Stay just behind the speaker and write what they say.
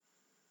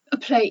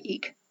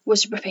plague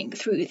was ripping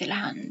through the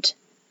land,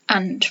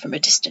 and from a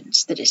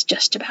distance that is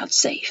just about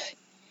safe,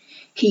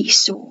 he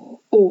saw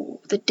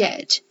all the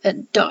dead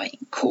and dying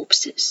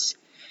corpses,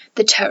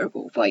 the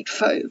terrible white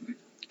foam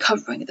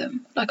covering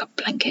them like a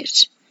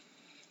blanket.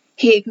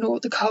 He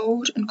ignored the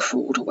cold and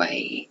crawled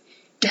away,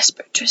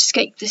 desperate to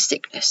escape the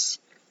sickness.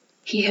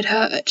 He had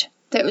heard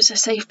there was a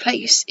safe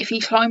place if he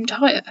climbed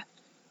higher,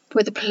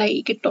 where the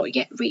plague had not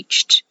yet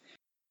reached,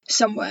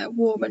 somewhere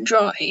warm and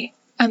dry,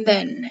 and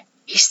then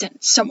he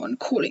sensed someone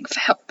calling for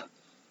help.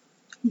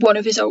 One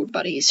of his old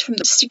buddies from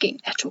the stinging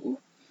nettle.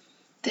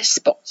 Their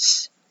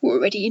spots were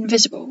already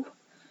invisible,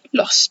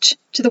 lost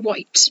to the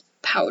white,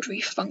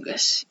 powdery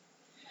fungus.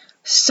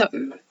 So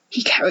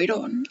he carried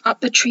on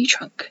up the tree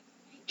trunk.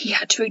 He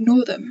had to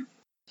ignore them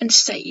and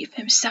save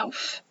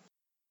himself.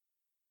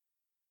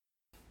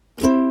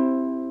 They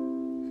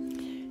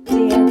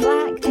are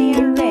black, they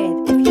are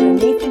red. If you are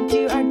naked,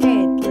 you are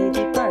dead.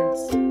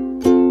 Ladybirds,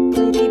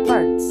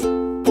 ladybirds.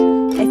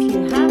 If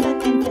you have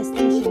an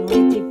infestation,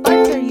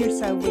 ladybirds are your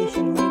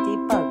salvation.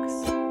 Ladybugs,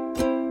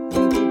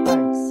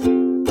 ladybirds,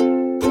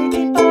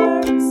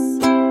 ladybirds,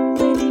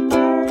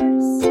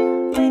 ladybirds,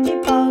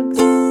 ladybugs,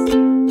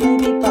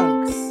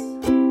 ladybugs.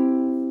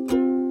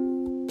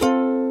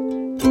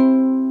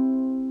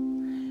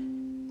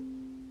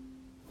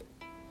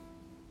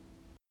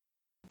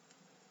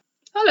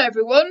 Hello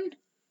everyone,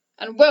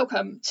 and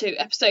welcome to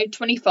episode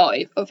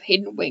 25 of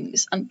Hidden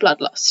Wings and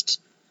Bloodlust.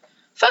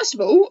 First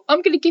of all,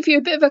 I'm going to give you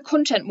a bit of a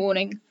content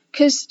warning,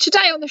 because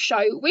today on the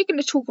show we're going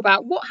to talk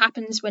about what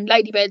happens when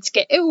ladybirds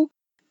get ill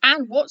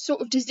and what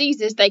sort of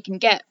diseases they can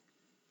get.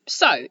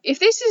 So, if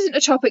this isn't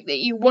a topic that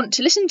you want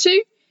to listen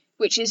to,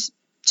 which is,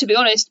 to be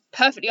honest,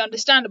 perfectly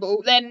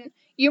understandable, then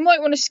you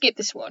might want to skip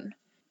this one,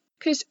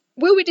 because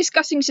we'll be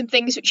discussing some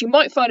things which you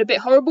might find a bit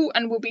horrible,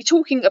 and we'll be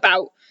talking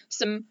about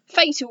some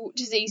fatal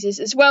diseases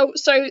as well,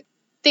 so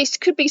this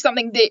could be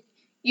something that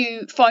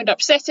you find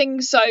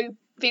upsetting, so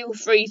feel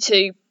free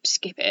to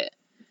skip it.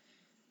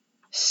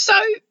 So,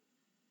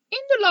 in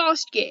the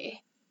last year,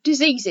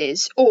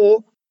 diseases,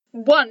 or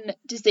one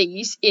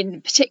disease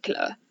in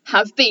particular,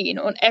 have been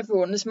on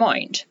everyone's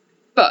mind.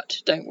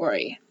 But don't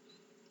worry,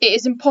 it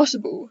is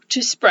impossible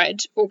to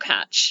spread or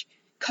catch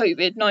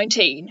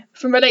COVID-19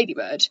 from a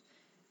ladybird.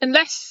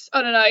 Unless,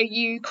 I don't know,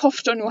 you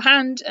coughed on your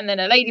hand and then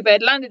a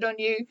ladybird landed on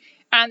you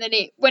and then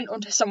it went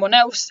on to someone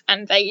else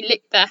and they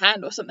licked their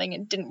hand or something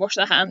and didn't wash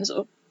their hands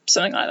or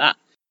something like that.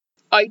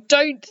 I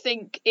don't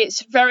think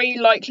it's very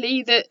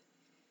likely that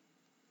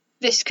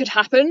this could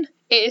happen.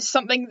 It is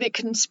something that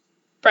can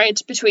spread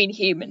between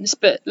humans,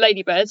 but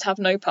ladybirds have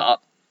no part.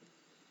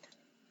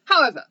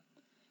 However,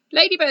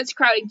 ladybirds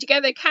crowding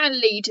together can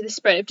lead to the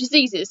spread of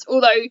diseases,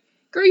 although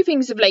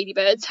groupings of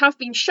ladybirds have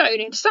been shown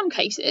in some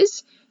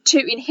cases to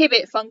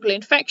inhibit fungal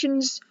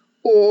infections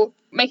or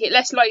make it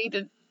less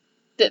likely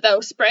that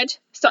they'll spread,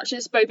 such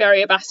as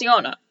Beauveria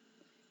bassiana.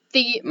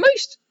 The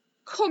most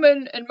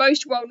common and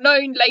most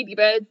well-known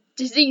ladybird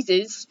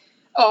diseases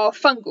are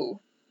fungal,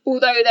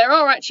 although there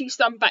are actually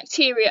some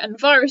bacteria and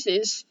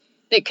viruses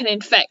that can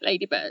infect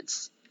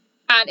ladybirds.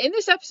 And in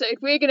this episode,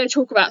 we're going to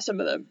talk about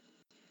some of them.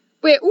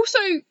 We're also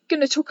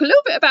going to talk a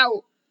little bit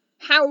about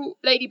how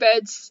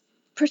ladybirds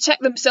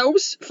protect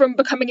themselves from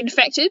becoming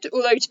infected,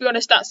 although to be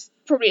honest that's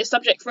probably a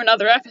subject for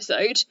another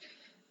episode,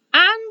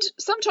 and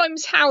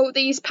sometimes how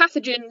these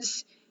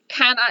pathogens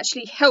can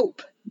actually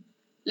help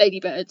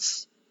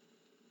ladybirds.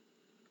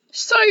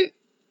 So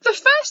the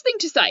first thing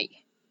to say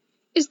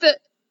is that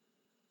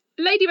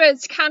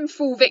ladybirds can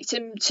fall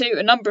victim to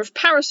a number of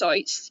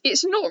parasites.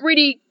 It's not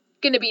really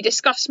going to be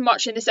discussed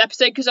much in this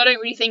episode because I don't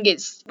really think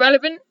it's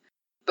relevant,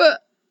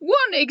 but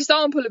one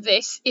example of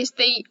this is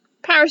the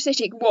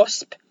parasitic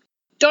wasp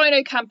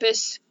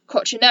Dinocampus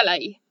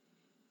coccinelle,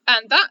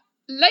 and that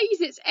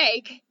lays its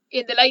egg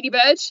in the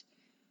ladybird,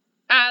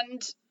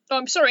 and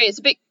I'm sorry it's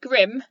a bit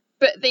grim,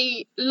 but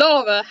the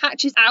larva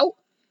hatches out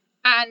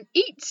and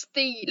eats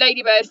the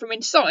ladybird from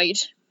inside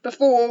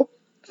before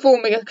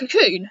forming a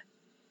cocoon.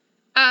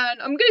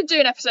 And I'm going to do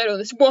an episode on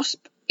this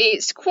wasp.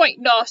 It's quite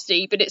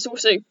nasty, but it's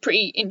also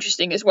pretty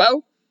interesting as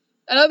well.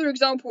 Another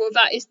example of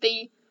that is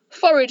the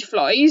phorid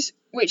flies,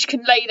 which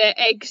can lay their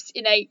eggs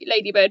in a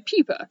ladybird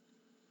pupa.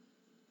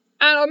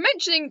 And I'm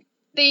mentioning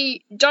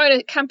the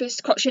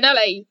Dinocampus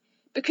coccinelle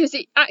because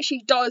it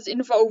actually does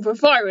involve a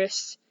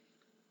virus.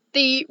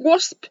 The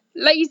wasp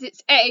lays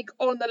its egg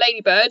on the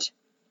ladybird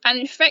and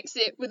infects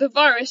it with a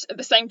virus at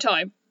the same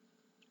time.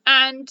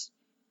 And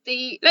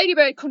the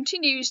ladybird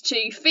continues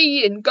to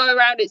feed and go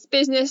around its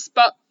business,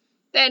 but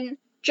then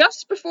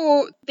just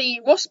before the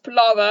wasp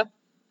larva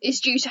is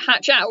due to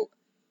hatch out,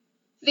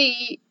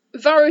 the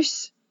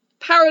virus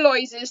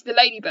paralyses the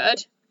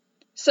ladybird,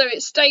 so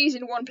it stays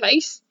in one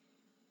place,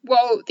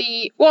 while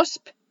the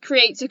wasp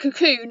creates a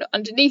cocoon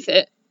underneath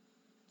it.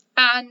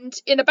 And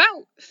in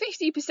about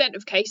 50%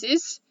 of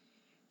cases,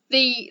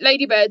 the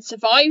ladybird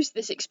survives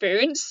this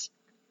experience,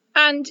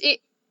 and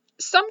it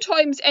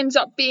sometimes ends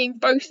up being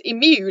both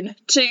immune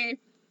to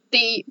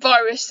the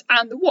virus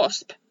and the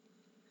wasp.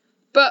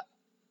 But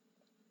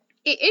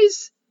it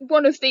is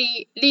one of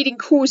the leading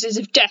causes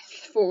of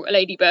death for a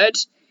ladybird,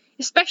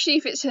 especially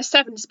if it's her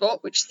 7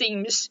 spot, which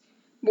seems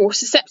more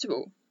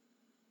susceptible.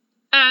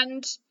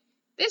 And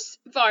this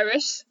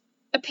virus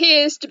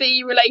appears to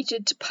be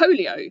related to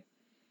polio,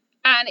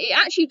 and it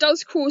actually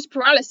does cause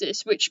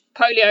paralysis, which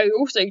polio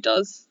also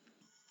does.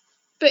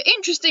 But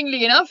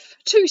interestingly enough,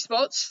 2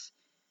 spots,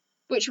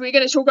 which we're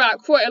going to talk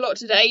about quite a lot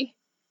today,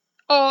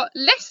 are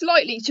less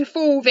likely to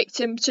fall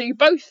victim to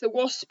both the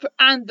wasp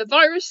and the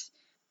virus,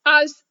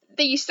 as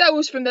the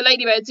cells from the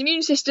ladybird's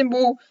immune system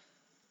will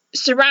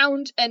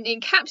surround and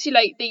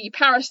encapsulate the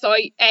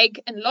parasite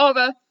egg and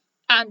larva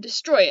and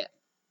destroy it.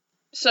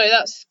 So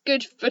that's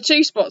good for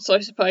 2 spots, I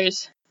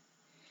suppose.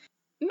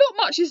 Not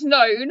much is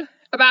known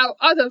about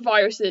other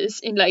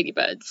viruses in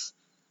ladybirds,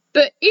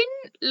 but in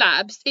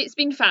labs it's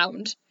been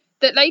found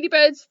that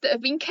ladybirds that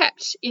have been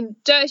kept in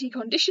dirty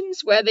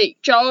conditions where the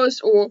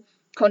jars or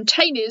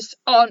containers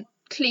aren't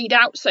cleaned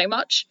out so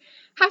much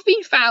have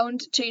been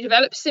found to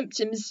develop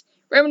symptoms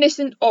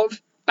reminiscent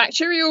of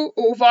bacterial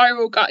or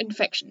viral gut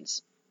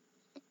infections.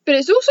 But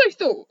it's also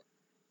thought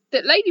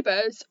that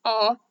ladybirds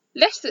are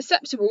less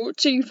susceptible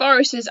to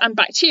viruses and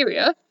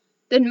bacteria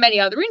than many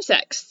other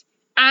insects,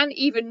 and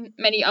even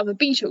many other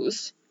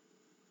beetles.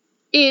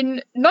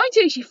 In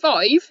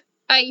 1985,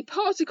 a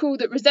particle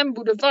that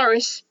resembled a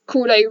virus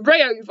called a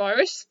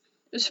reovirus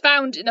was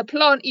found in a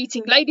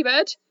plant-eating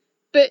ladybird,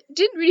 but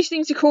didn't really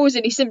seem to cause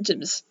any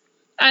symptoms.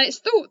 And it's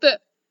thought that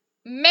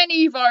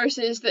many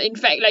viruses that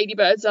infect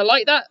ladybirds are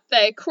like that.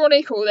 They're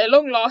chronic or they're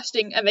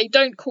long-lasting and they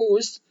don't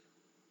cause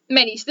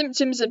many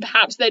symptoms, and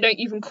perhaps they don't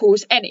even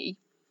cause any.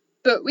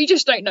 But we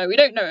just don't know. We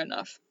don't know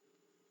enough.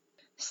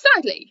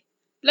 Sadly,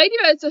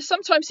 ladybirds are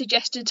sometimes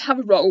suggested to have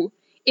a role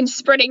in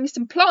spreading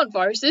some plant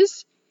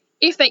viruses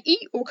if they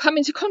eat or come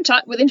into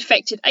contact with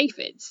infected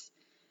aphids.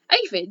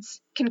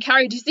 Aphids can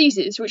carry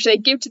diseases which they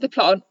give to the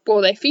plant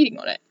while they're feeding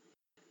on it.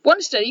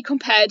 One study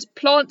compared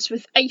plants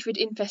with aphid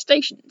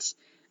infestations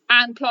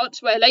and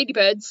plants where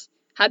ladybirds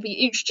had been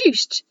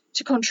introduced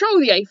to control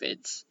the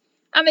aphids,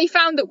 and they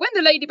found that when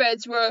the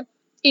ladybirds were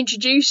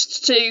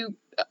introduced to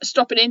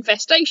stop an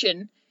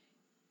infestation,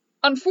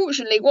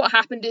 unfortunately what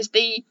happened is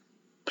the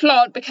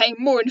plant became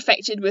more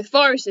infected with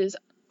viruses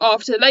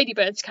after the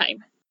ladybirds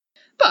came.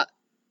 But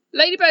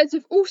ladybirds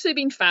have also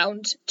been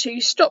found to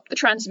stop the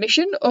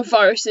transmission of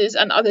viruses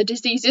and other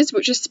diseases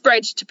which are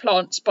spread to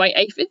plants by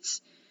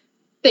aphids.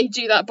 They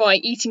do that by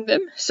eating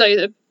them, so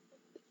the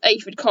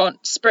aphid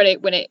can't spread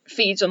it when it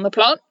feeds on the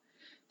plant.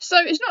 So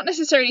it's not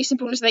necessarily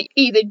simple as they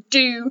either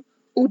do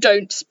or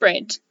don't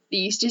spread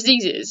these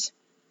diseases.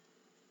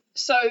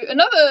 So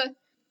another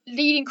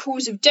leading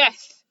cause of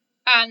death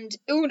and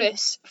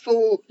illness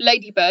for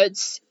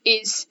ladybirds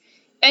is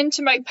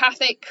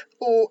entomopathic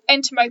or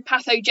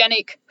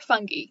entomopathogenic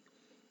fungi.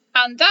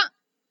 And that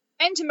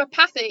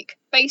entomopathic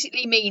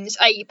basically means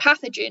a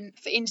pathogen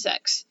for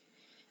insects.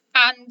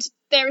 And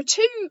there are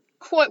 2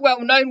 quite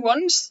well-known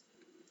ones.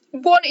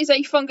 One is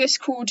a fungus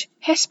called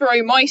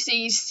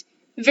Hesperomyces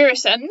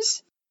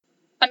virescens,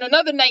 and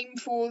another name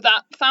for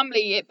that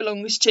family it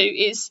belongs to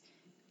is,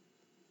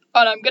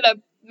 and I'm going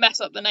to mess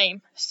up the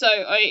name, so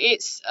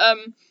it's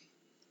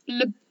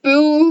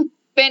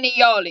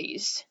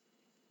Libulbeniales,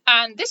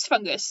 and this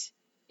fungus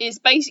is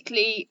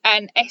basically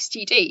an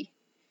STD,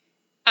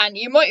 and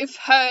you might have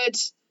heard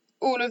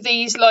all of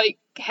these like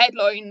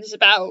headlines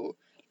about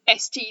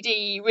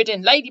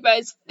STD-ridden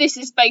ladybirds. This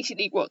is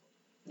basically what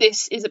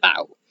this is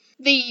about.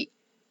 The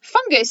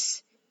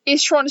fungus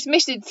is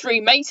transmitted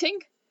through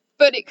mating,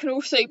 but it can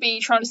also be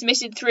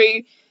transmitted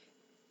through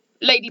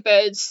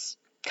ladybirds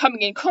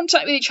coming in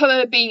contact with each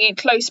other, being in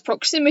close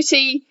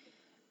proximity,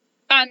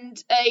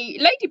 and a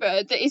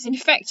ladybird that is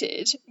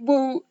infected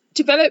will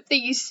develop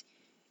these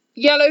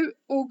yellow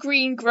or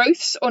green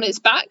growths on its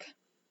back,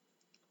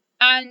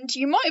 and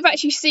you might have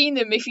actually seen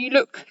them if you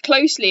look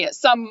closely at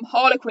some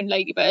harlequin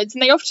ladybirds,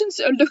 and they often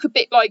sort of look a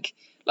bit like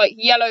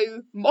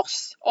yellow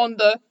moss on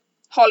the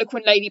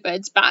harlequin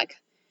ladybird's back,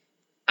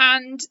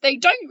 and they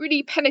don't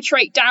really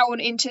penetrate down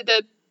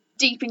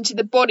deep into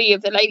the body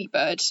of the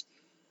ladybird,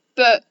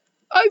 but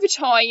over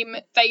time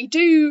they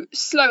do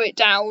slow it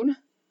down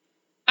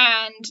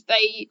and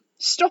they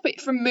stop it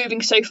from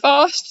moving so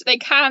fast. They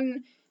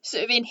can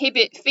sort of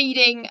inhibit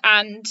feeding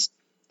and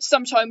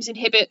sometimes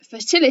inhibit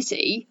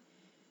fertility,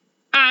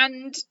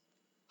 and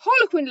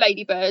harlequin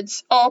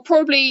ladybirds are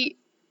probably,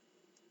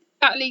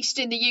 at least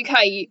in the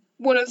UK,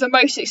 one of the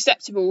most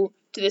susceptible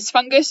to this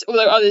fungus,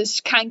 although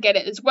others can get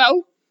it as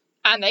well,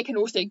 and they can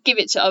also give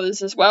it to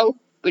others as well,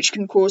 which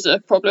can cause a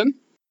problem.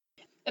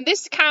 And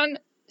this can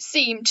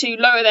seem to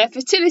lower their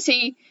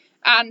fertility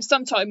and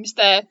sometimes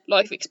their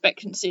life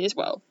expectancy as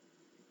well.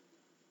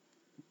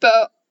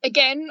 But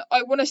again,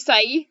 I want to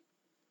say,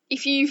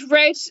 if you've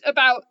read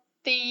about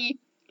the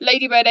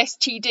ladybird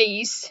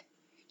STDs,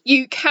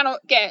 you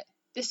cannot get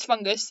this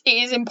fungus.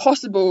 It is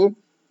impossible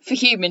for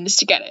humans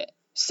to get it.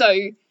 So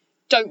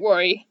don't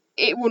worry,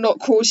 it will not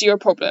cause you a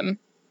problem.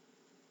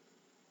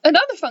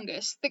 Another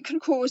fungus that can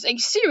cause a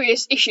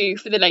serious issue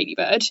for the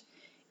ladybird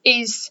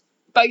is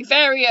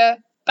Beauveria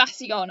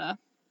bassiana.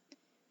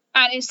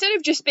 And instead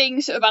of just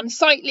being sort of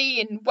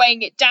unsightly and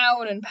weighing it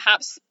down and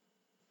perhaps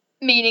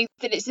meaning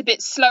that it's a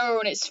bit slower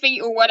on its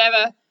feet or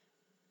whatever,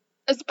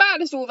 as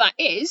bad as all that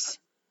is,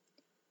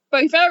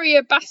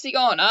 Beauveria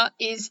bassiana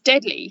is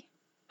deadly,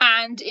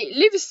 and it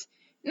lives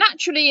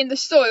naturally in the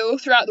soil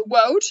throughout the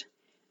world,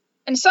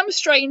 and some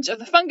strains of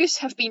the fungus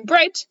have been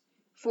bred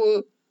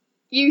for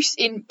use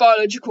in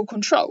biological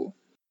control,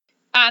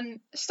 and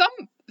some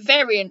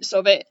variants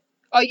of it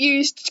are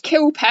used to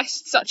kill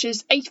pests such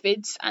as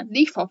aphids and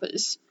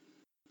leafhoppers,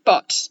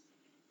 but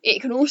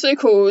it can also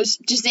cause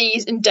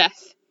disease and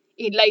death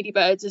in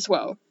ladybirds as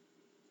well.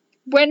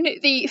 When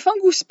the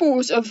fungal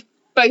spores of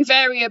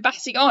Beauveria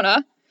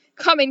bassiana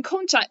come in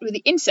contact with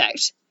the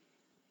insect,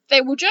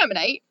 they will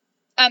germinate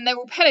and they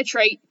will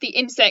penetrate the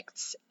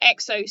insect's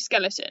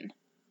exoskeleton.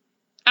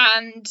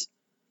 And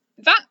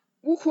that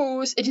will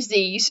cause a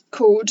disease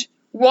called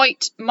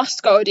white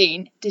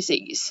muscardine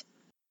disease.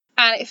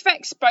 And it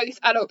affects both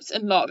adults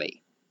and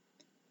larvae.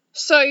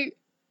 So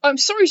I'm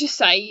sorry to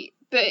say,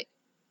 but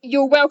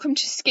you're welcome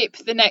to skip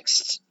the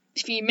next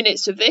few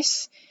minutes of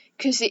this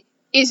because it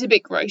is a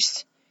bit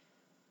gross.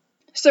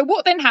 So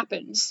what then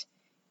happens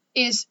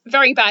is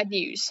very bad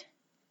news.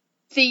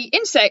 The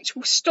insect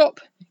will stop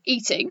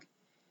eating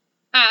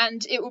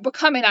and it will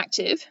become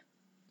inactive,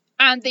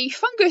 and the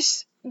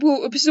fungus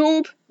will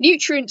absorb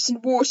nutrients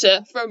and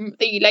water from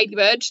the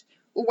ladybird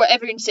or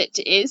whatever insect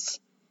it is,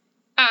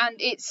 and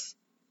its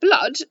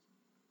blood,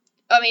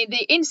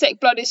 the insect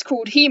blood is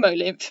called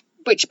hemolymph,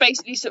 which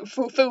basically sort of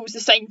fulfills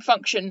the same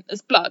function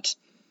as blood.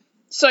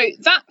 So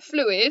that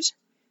fluid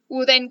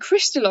will then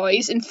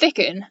crystallise and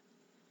thicken,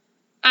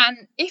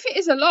 and if it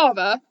is a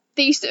larva,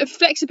 the sort of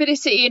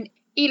flexibility and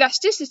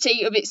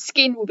elasticity of its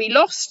skin will be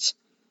lost.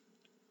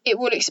 It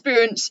will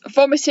experience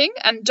vomiting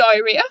and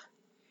diarrhea,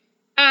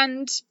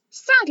 and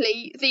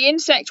sadly, the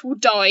insect will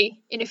die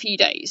in a few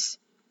days.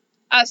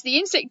 As the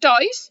insect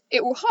dies,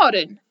 it will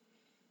harden.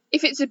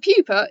 If it's a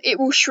pupa, it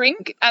will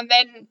shrink, and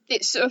then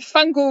its sort of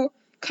fungal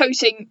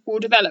coating will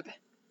develop.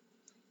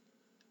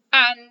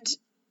 And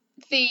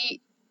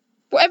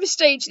whatever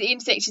stage the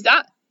insect is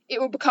at, it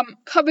will become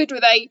covered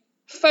with a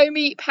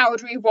foamy,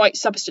 powdery white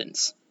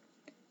substance.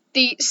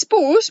 The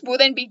spores will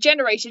then be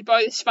generated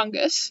by this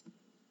fungus,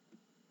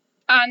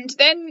 and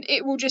then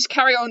it will just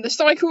carry on the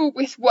cycle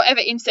with whatever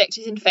insect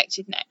is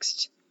infected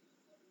next.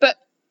 But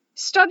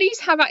studies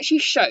have actually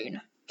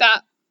shown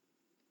that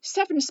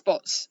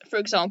 7-spots, for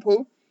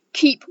example,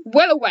 keep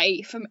well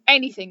away from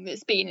anything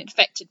that's been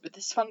infected with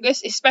this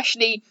fungus,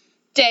 especially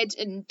dead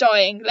and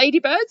dying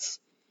ladybirds.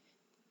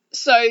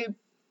 So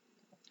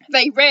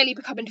they rarely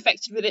become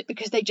infected with it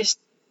because they just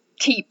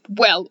keep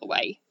well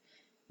away.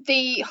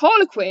 The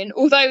harlequin,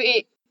 although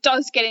it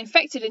does get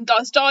infected and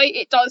does die,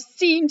 it does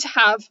seem to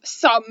have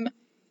some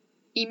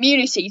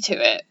immunity to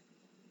it.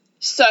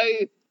 So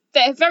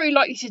they're very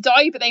likely to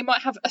die, but they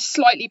might have a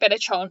slightly better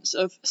chance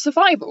of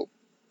survival.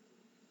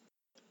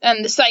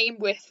 And the same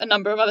with a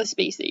number of other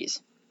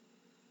species.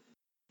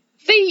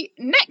 The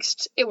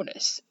next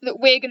illness that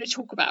we're going to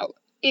talk about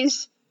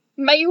is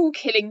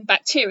male-killing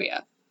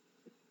bacteria.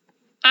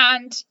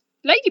 And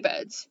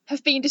ladybirds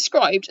have been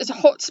described as a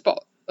hotspot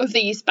of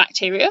these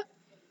bacteria,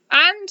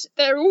 and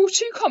they're all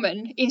too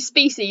common in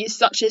species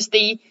such as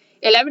the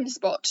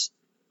 11-spot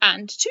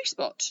and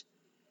 2-spot.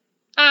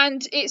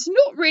 And it's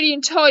not really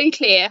entirely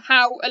clear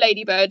how a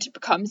ladybird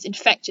becomes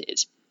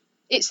infected.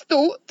 It's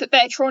thought that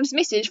they're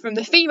transmitted from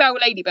the female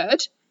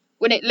ladybird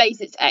when it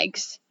lays its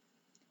eggs.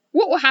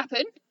 What will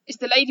happen is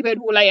the ladybird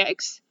will lay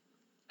eggs,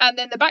 and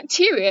then the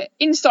bacteria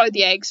inside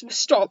the eggs will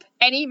stop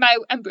any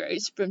male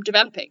embryos from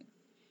developing.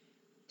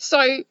 So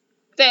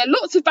there are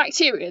lots of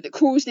bacteria that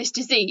cause this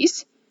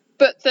disease,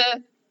 but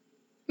the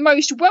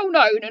most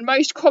well-known and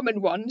most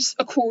common ones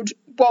are called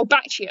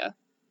Wolbachia.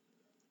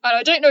 And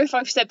I don't know if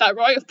I've said that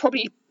right, I've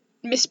probably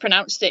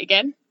mispronounced it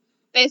again.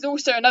 There's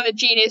also another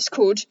genus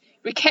called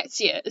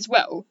Rickettsia as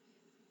well.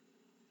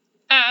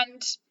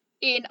 And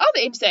in other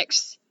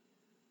insects,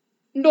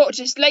 not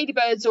just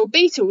ladybirds or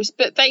beetles,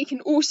 but they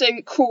can also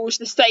cause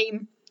the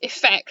same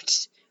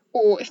effect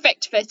or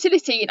affect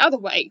fertility in other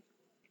way.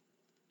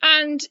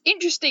 And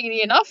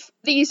interestingly enough,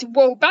 these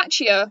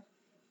Wolbachia,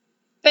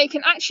 they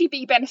can actually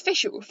be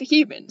beneficial for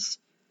humans.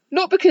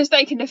 Not because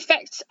they can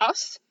affect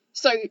us,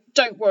 so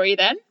don't worry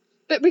then,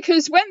 but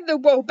because when the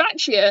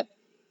Wolbachia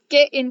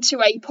get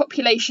into a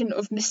population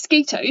of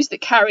mosquitoes that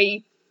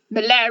carry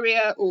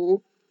malaria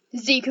or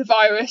Zika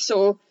virus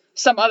or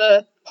some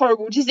other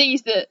horrible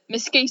disease that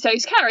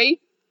mosquitoes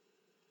carry,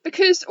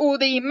 because all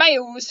the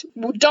males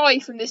will die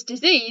from this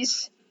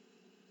disease,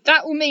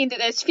 that will mean that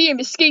there's fewer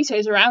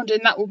mosquitoes around,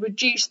 and that will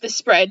reduce the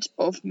spread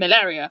of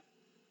malaria.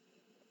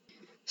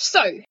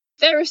 So,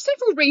 there are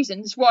several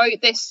reasons why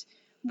this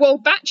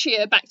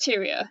Wolbachia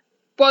bacteria,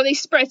 why they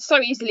spread so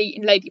easily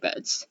in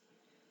ladybirds.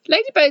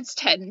 Ladybirds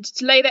tend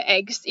to lay their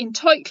eggs in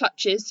tight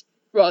clutches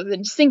rather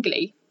than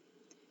singly.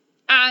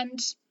 And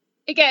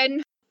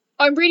again,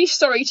 I'm really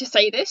sorry to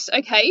say this,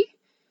 okay?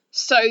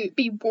 So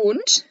be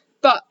warned,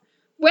 but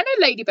when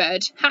a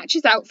ladybird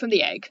hatches out from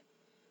the egg,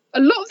 a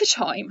lot of the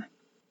time,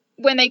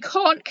 when they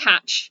can't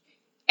catch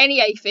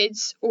any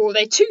aphids, or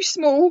they're too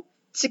small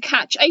to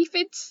catch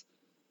aphids,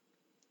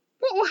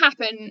 what will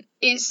happen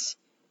is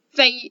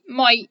they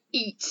might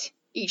eat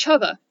each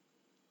other,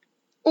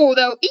 or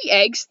they'll eat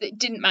eggs that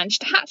didn't manage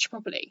to hatch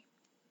properly.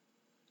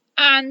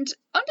 And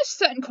under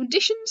certain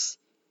conditions,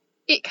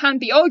 it can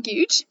be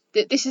argued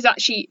that this is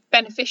actually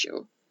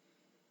beneficial.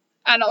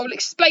 And I'll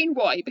explain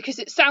why, because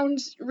it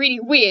sounds really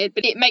weird,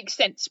 but it makes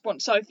sense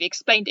once I've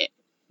explained it.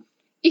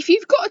 If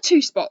you've got a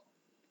 2-spot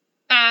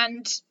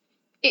and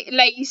it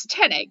lays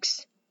 10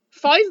 eggs,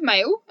 5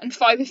 male and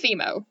 5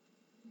 female,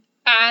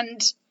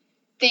 and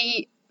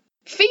the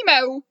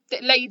female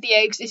that laid the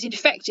eggs is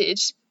infected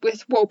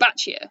with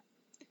Wolbachia,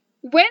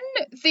 when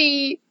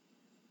the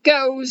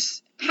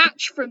girls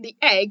hatch from the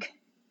egg,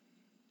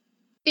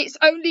 it's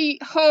only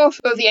half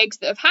of the eggs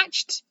that have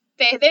hatched.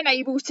 They're then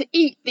able to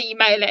eat the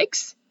male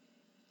eggs.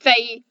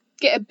 They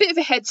get a bit of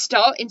a head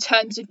start in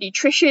terms of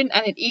nutrition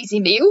and an easy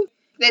meal.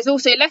 There's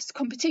also less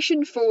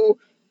competition for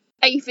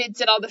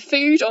aphids and other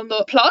food on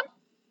the plant.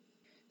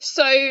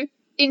 So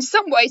in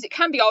some ways it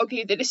can be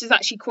argued that this is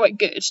actually quite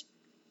good.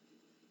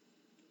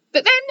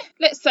 But then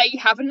let's say you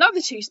have another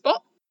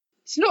 2-spot.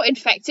 It's not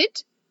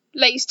infected,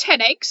 lays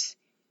 10 eggs,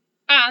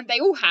 and they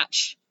all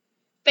hatch.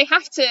 They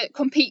have to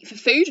compete for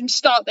food and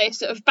start their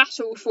sort of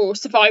battle for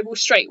survival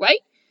straight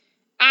away.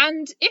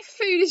 And if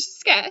food is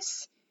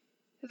scarce,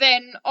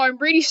 then I'm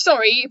really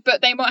sorry,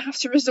 but they might have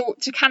to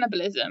resort to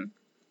cannibalism.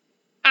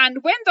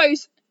 And when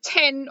those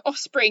 10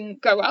 offspring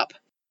go up,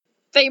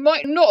 they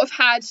might not have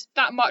had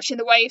that much in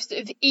the way of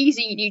sort of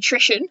easy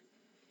nutrition.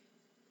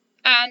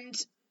 And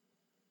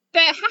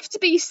there have to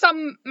be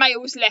some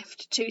males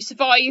left to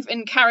survive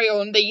and carry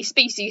on the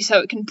species so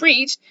it can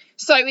breed.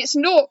 So it's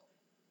not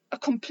a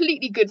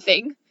completely good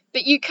thing,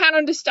 but you can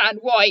understand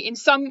why in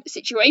some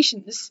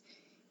situations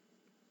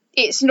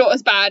it's not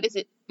as bad as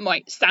it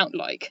might sound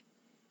like.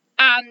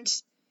 And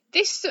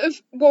this sort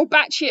of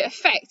Wolbachia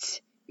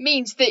effect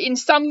means that in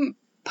some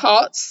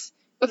parts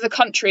of the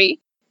country,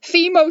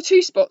 female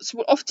 2-spots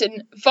will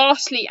often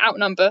vastly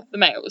outnumber the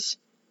males.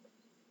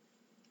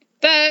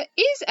 There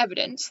is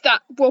evidence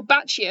that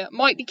Wolbachia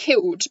might be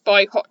killed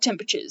by hot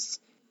temperatures.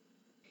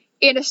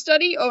 In a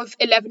study of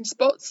 11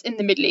 spots in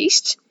the Middle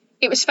East,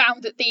 it was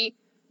found that the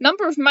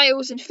number of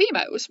males and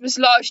females was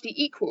largely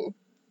equal,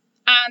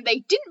 and they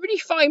didn't really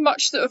find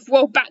much sort of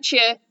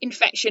Wolbachia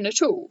infection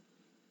at all.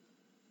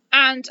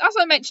 And as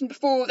I mentioned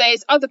before,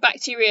 there's other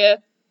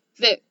bacteria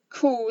that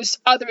cause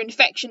other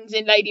infections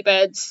in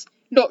ladybirds,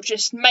 not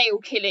just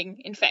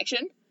male-killing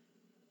infection.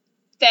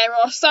 There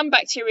are some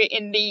bacteria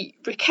in the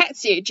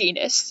Rickettsia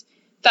genus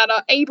that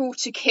are able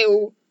to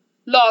kill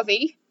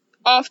larvae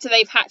after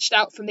they've hatched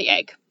out from the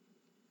egg.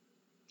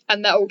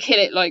 And that will kill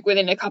it like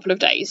within a couple of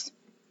days.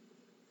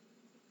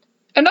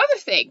 Another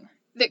thing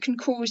that can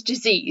cause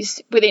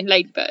disease within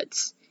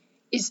ladybirds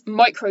is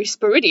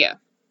microsporidia.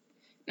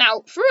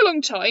 Now, for a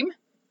long time,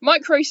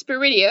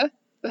 microsporidia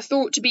were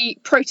thought to be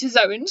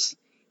protozoans,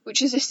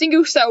 which is a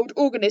single-celled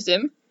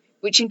organism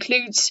which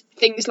includes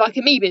things like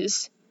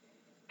amoebas.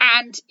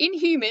 And in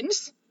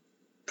humans,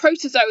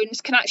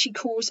 protozoans can actually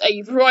cause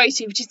a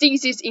variety of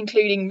diseases,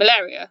 including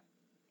malaria.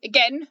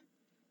 Again,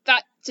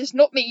 that does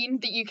not mean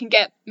that you can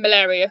get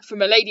malaria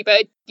from a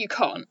ladybird. You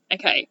can't,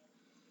 okay?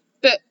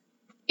 But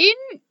in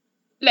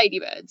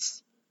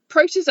ladybirds,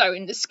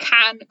 protozoans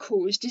can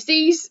cause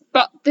disease,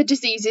 but the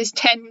diseases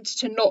tend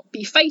to not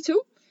be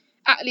fatal,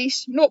 at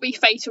least not be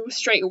fatal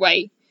straight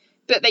away.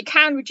 But they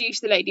can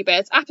reduce the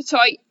ladybird's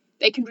appetite,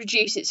 they can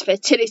reduce its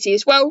fertility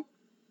as well.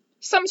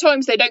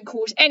 Sometimes they don't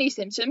cause any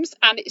symptoms,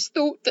 and it's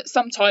thought that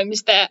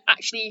sometimes they're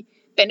actually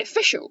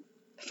beneficial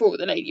for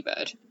the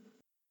ladybird.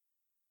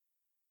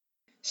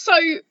 So,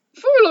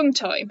 for a long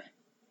time,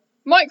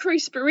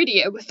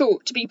 microsporidia were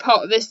thought to be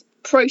part of this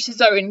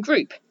protozoan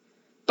group,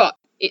 but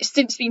it's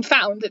since been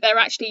found that they're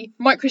actually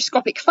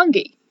microscopic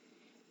fungi,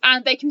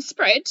 and they can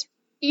spread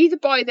either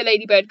by the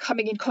ladybird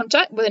coming in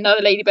contact with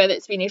another ladybird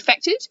that's been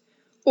infected,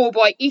 or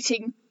by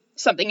eating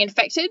something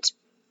infected,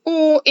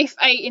 or if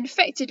a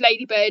infected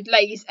ladybird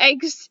lays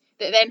eggs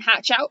that then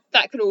hatch out,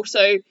 that could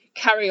also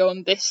carry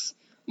on this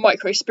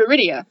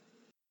microsporidia.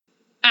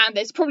 And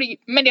there's probably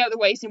many other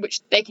ways in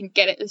which they can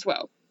get it as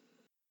well.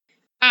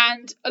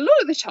 And a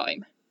lot of the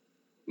time,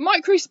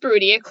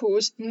 microsporidia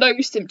cause no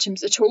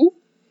symptoms at all,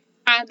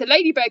 and the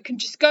ladybird can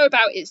just go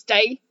about its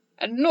day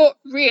and not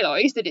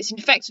realise that it's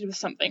infected with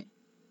something.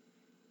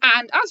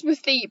 And as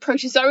with the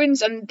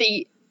protozoans and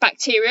the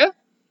bacteria,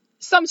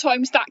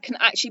 sometimes that can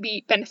actually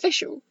be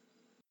beneficial.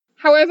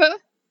 However,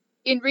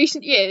 in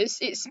recent years,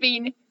 it's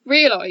been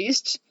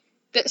realised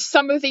that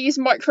some of these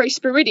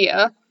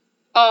microsporidia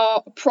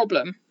are a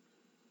problem,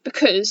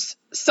 because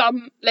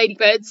some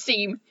ladybirds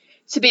seem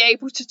to be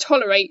able to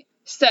tolerate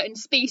certain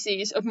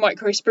species of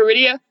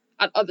microsporidia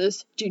and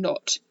others do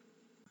not.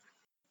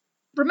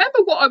 Remember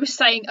what I was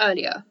saying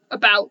earlier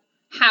about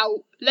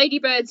how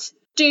ladybirds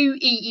do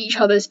eat each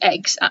other's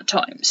eggs at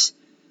times?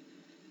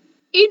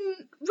 In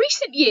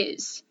recent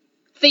years,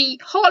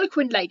 the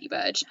harlequin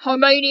ladybird,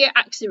 Harmonia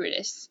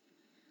axyridis,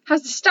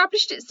 has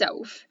established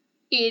itself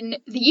in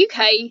the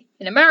UK,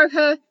 in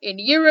America, in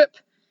Europe,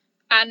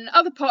 and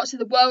other parts of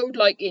the world,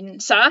 like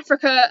in South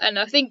Africa, and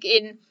I think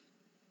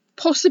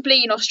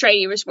possibly in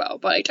Australia as well,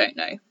 but I don't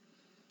know.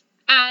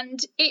 And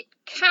it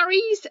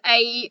carries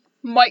a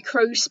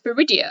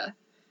Microsporidia,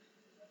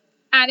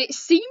 and it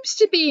seems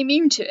to be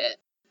immune to it,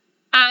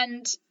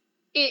 and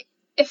it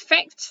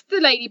affects the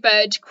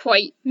ladybird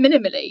quite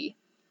minimally.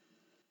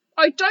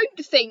 I don't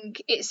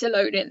think it's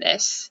alone in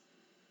this,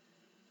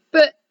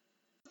 but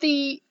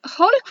the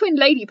harlequin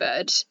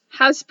ladybird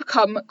has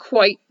become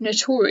quite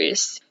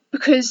notorious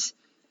because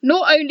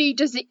not only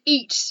does it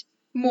eat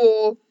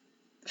more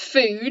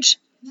food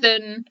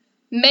than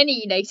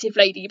many native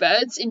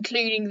ladybirds,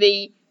 including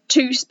the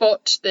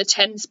 2-spot, the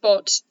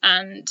 10-spot,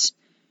 and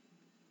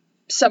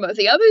some of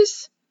the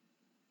others,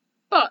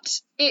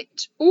 but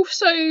it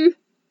also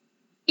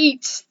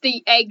eats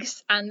the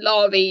eggs and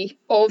larvae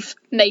of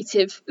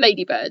native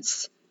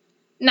ladybirds.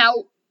 Now,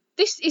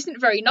 this isn't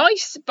very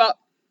nice, but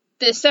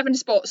the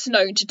 7-spot's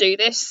known to do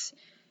this.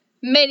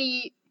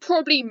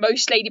 Probably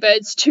most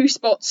ladybirds, 2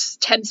 spots,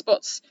 10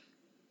 spots,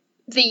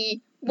 the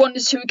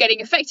ones who are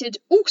getting affected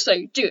also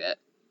do it.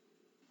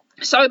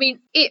 So, I mean,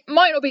 it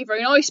might not be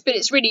very nice, but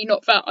it's really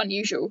not that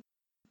unusual.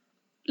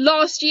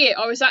 Last year,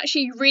 I was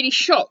actually really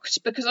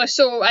shocked because I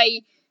saw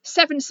a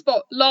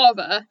 7-spot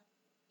larva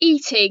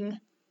eating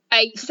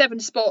a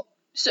 7-spot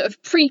sort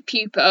of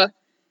pre-pupa,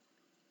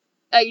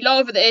 a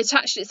larva that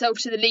attached itself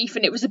to the leaf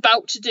and it was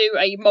about to do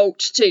a molt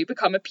to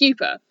become a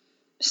pupa.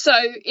 So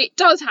it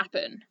does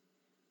happen.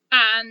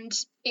 And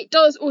it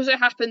does also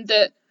happen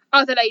that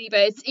other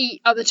ladybirds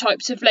eat other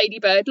types of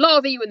ladybird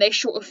larvae when they're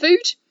short of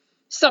food.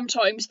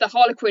 Sometimes the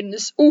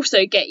harlequins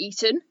also get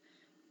eaten,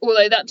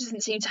 although that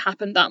doesn't seem to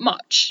happen that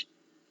much.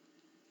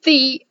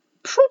 The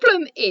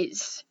problem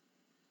is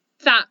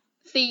that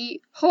the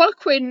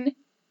harlequin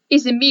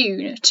is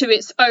immune to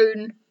its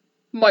own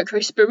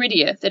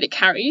Microsporidia that it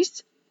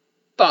carries,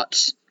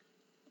 but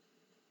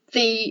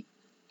the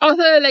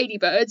other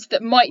ladybirds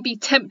that might be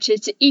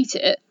tempted to eat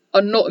it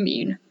are not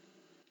immune.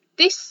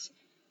 This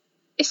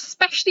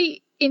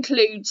especially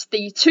includes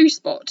the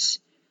 2-spot,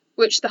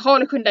 which the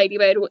harlequin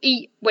ladybird will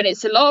eat when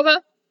it's a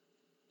larva.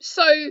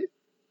 So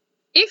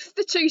if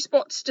the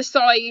 2-spots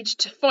decide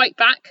to fight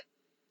back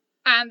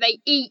and they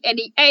eat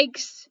any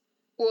eggs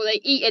or they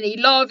eat any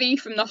larvae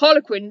from the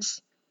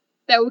harlequins,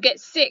 they will get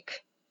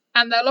sick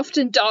and they'll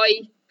often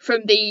die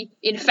from the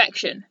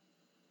infection.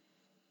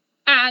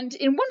 And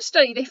in one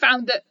study they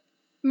found that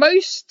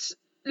most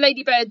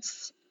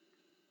ladybirds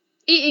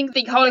eating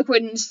the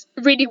harlequins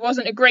really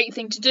wasn't a great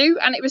thing to do,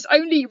 and it was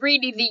only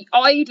really the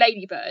eyed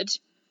ladybird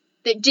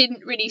that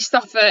didn't really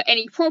suffer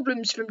any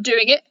problems from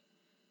doing it.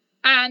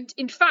 And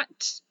in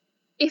fact,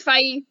 if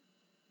a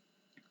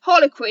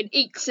harlequin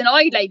eats an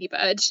eyed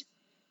ladybird,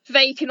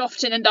 they can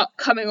often end up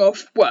coming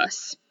off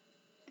worse.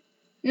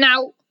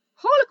 Now,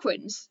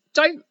 harlequins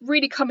don't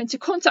really come into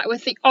contact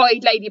with the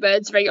eyed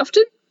ladybirds very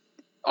often.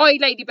 Eyed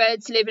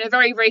ladybirds live in a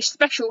very, very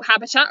special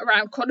habitat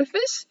around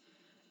conifers,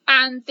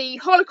 and the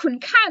harlequin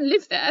can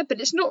live there, but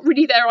it's not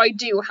really their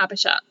ideal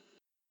habitat.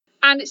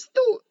 And it's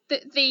thought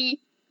that the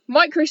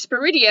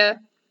Microsporidia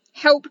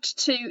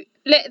helped to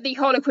let the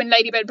harlequin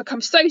ladybird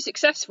become so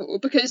successful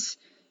because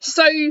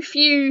so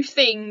few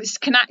things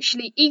can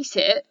actually eat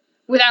it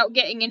without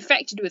getting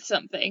infected with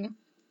something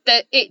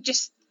that it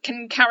just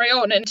can carry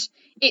on, and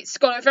it's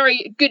got a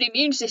very good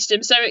immune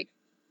system, so it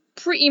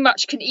pretty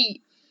much can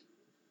eat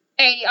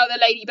any other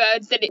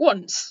ladybirds that it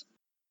wants.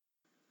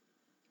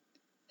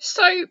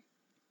 So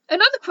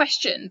another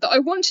question that I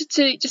wanted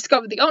to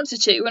discover the answer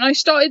to when I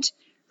started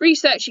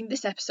researching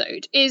this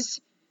episode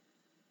is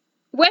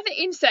whether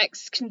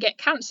insects can get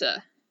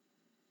cancer.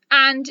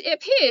 And it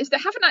appears there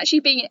haven't actually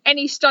been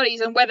any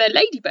studies on whether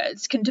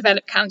ladybirds can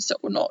develop cancer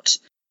or not.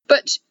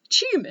 But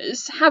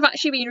tumours have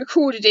actually been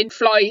recorded in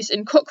flies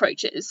and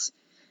cockroaches.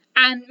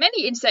 And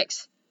many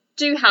insects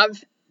do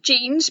have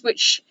genes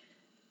which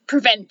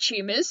prevent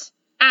tumours,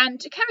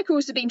 and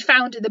chemicals have been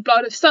found in the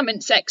blood of some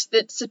insects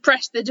that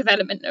suppress the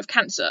development of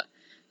cancer.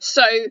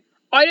 So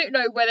I don't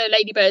know whether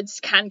ladybirds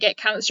can get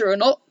cancer or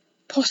not.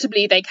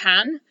 Possibly they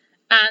can,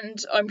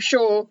 and I'm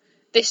sure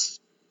this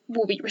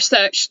will be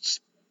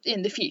researched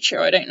in the future,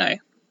 I don't know.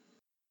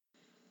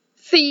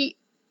 The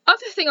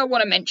other thing I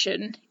want to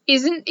mention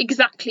isn't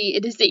exactly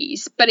a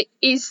disease, but it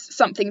is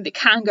something that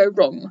can go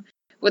wrong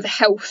with the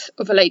health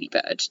of a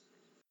ladybird.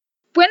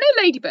 When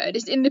a ladybird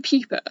is in the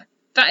pupa,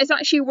 that is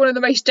actually one of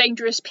the most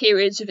dangerous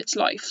periods of its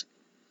life,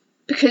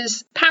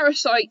 because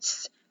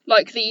parasites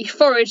like the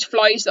forage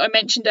flies that I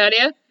mentioned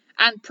earlier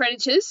and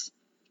predators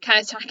can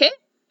attack it,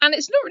 and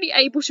it's not really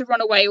able to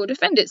run away or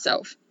defend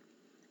itself.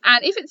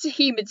 And if it's a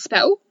humid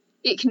spell,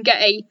 it can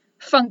get a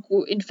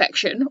fungal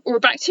infection or a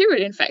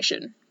bacterial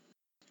infection.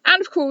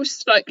 And of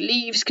course, like,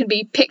 leaves can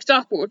be picked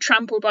up or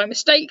trampled by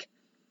mistake.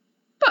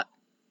 But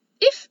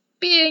if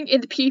being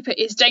in the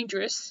pupa is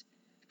dangerous,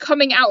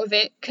 coming out of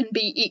it can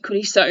be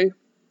equally so.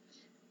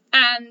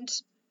 And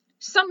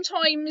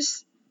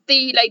sometimes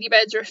the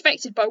ladybirds are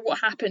affected by what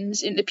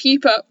happens in the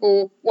pupa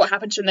or what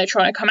happens when they're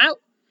trying to come out.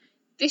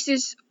 This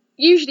is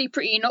usually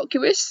pretty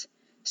innocuous.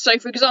 So,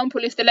 for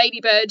example, if the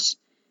ladybird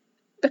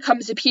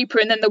becomes a pupa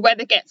and then the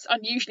weather gets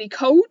unusually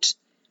cold,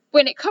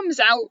 when it comes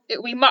out, it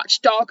will be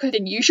much darker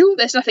than usual.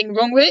 There's nothing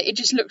wrong with it, it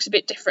just looks a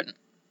bit different.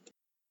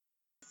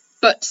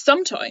 But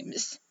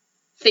sometimes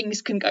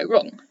things can go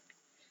wrong.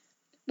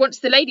 Once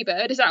the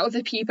ladybird is out of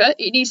the pupa,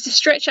 it needs to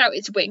stretch out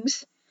its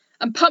wings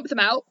and pump them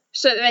out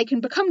so that they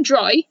can become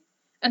dry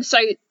and so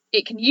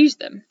it can use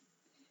them.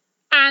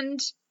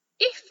 And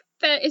if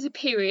there is a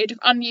period of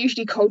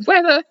unusually cold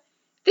weather,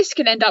 this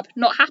can end up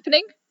not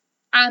happening,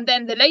 and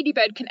then the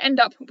ladybird can end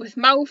up with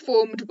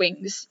malformed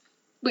wings,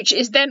 which it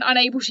is then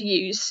unable to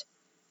use.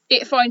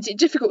 It finds it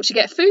difficult to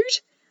get food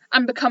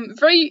and become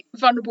very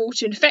vulnerable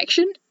to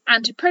infection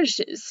and to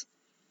predators.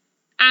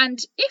 And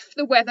if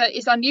the weather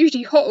is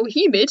unusually hot or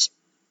humid,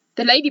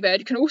 the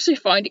ladybird can also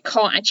find it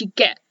can't actually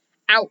get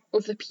out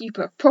of the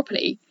pupa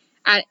properly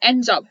and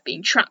ends up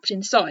being trapped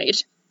inside.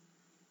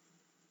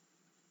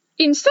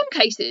 In some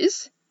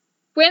cases,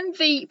 when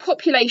the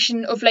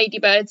population of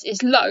ladybirds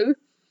is low,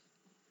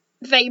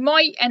 they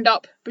might end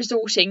up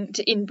resorting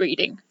to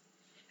inbreeding.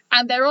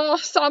 And there are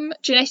some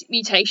genetic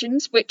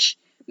mutations which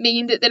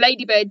mean that the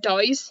ladybird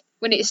dies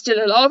when it is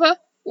still a larva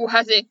or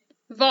has a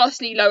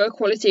vastly lower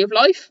quality of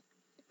life,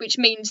 which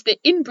means that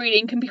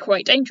inbreeding can be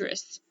quite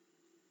dangerous.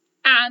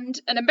 And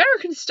an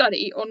American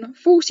study on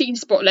 14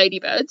 spot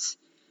ladybirds,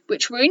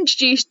 which were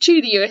introduced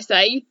to the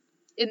USA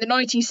in the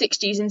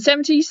 1960s and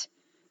 70s,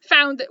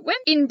 found that when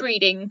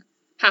inbreeding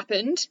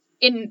happened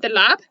in the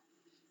lab,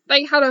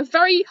 they had a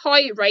very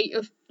high rate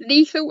of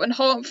lethal and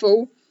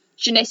harmful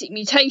genetic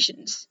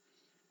mutations.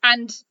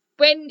 And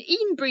when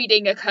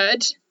inbreeding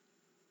occurred,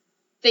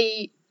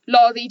 the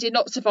larvae did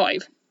not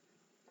survive.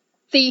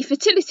 The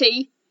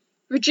fertility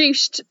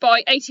reduced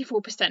by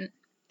 84%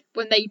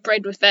 when they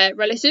bred with their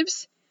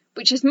relatives,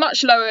 which is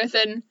much lower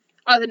than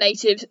other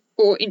native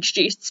or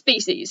introduced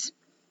species.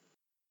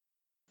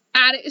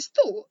 And it is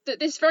thought that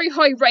this very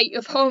high rate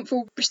of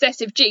harmful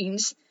recessive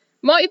genes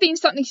might have been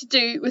something to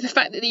do with the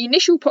fact that the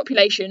initial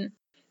population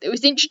that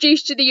was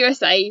introduced to the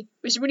USA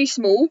was really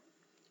small,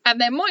 and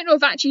there might not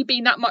have actually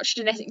been that much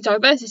genetic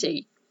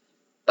diversity.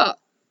 But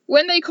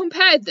when they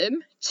compared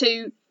them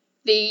to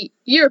the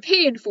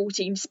European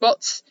 14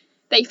 spots,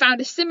 they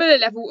found a similar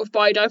level of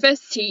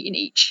biodiversity in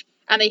each,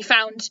 and they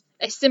found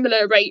a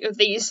similar rate of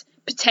these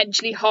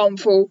potentially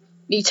harmful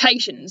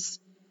mutations.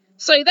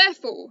 So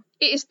therefore,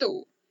 it is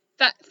thought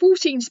that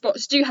 14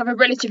 spots do have a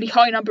relatively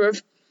high number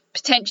of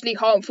potentially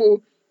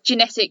harmful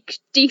genetic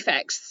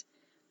defects.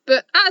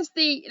 But as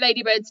the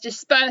ladybirds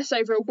disperse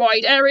over a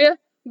wide area,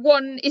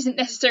 one isn't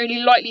necessarily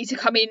likely to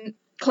come in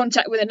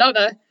contact with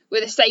another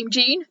with the same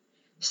gene.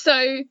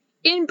 So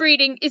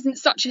inbreeding isn't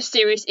such a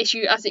serious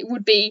issue as it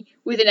would be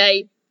within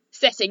a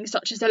setting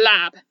such as a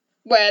lab,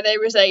 where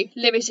there is a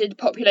limited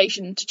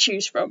population to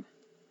choose from.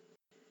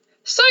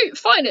 So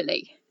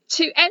finally,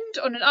 to end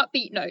on an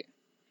upbeat note,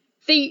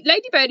 the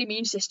ladybird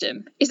immune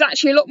system is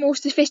actually a lot more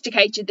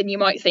sophisticated than you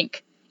might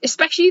think,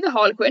 especially the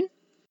harlequin.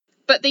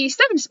 But the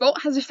 7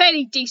 spot has a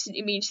fairly decent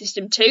immune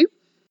system too,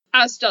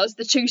 as does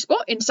the 2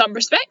 spot in some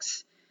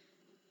respects,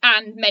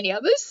 and many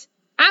others.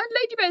 And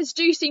ladybirds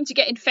do seem to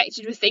get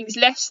infected with things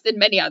less than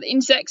many other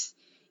insects,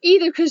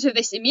 either because of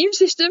this immune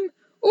system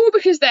or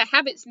because their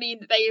habits mean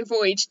that they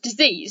avoid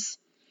disease.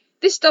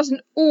 This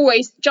doesn't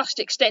always just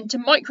extend to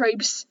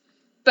microbes,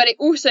 but it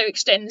also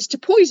extends to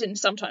poison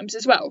sometimes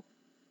as well.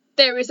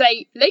 There is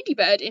a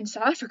ladybird in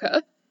South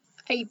Africa,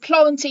 a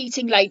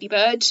plant-eating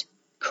ladybird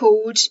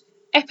called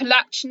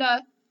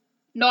Epilachna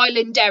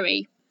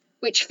nylanderi,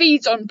 which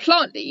feeds on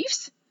plant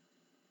leaves,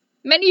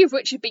 many of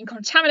which have been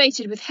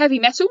contaminated with heavy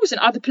metals and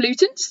other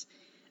pollutants,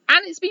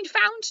 and it's been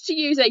found to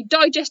use a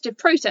digestive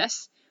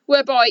process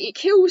whereby it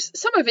kills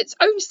some of its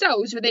own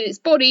cells within its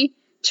body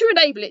to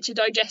enable it to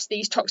digest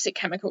these toxic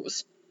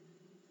chemicals.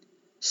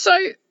 So,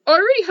 I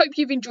really hope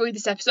you've enjoyed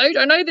this episode.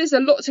 I know there's a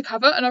lot to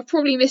cover and I've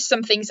probably missed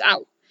some things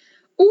out.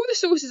 All the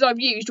sources I've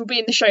used will be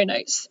in the show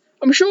notes.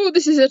 I'm sure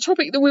this is a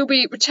topic that we'll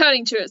be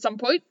returning to at some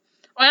point.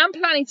 I am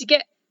planning to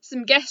get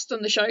some guests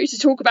on the show to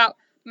talk about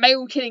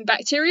male-killing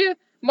bacteria,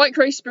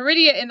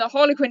 microsporidia in the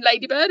harlequin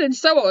ladybird, and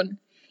so on.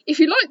 If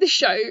you like this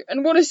show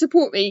and want to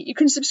support me, you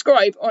can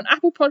subscribe on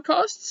Apple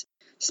Podcasts,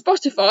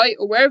 Spotify,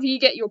 or wherever you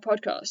get your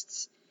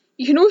podcasts.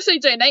 You can also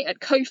donate at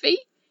Ko-fi.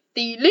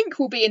 The link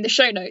will be in the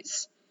show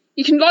notes.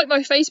 You can like my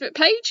Facebook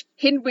page,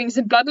 Hidden Wings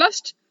and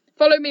Bloodlust,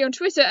 follow me on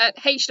Twitter at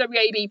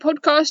HWAB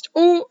Podcast,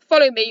 or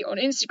follow me on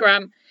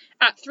Instagram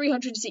at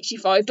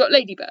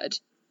 365.ladybird.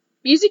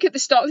 Music at the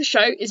start of the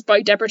show is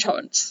by Deborah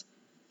Torrance.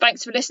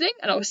 Thanks for listening,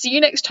 and I'll see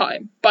you next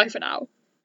time. Bye for now.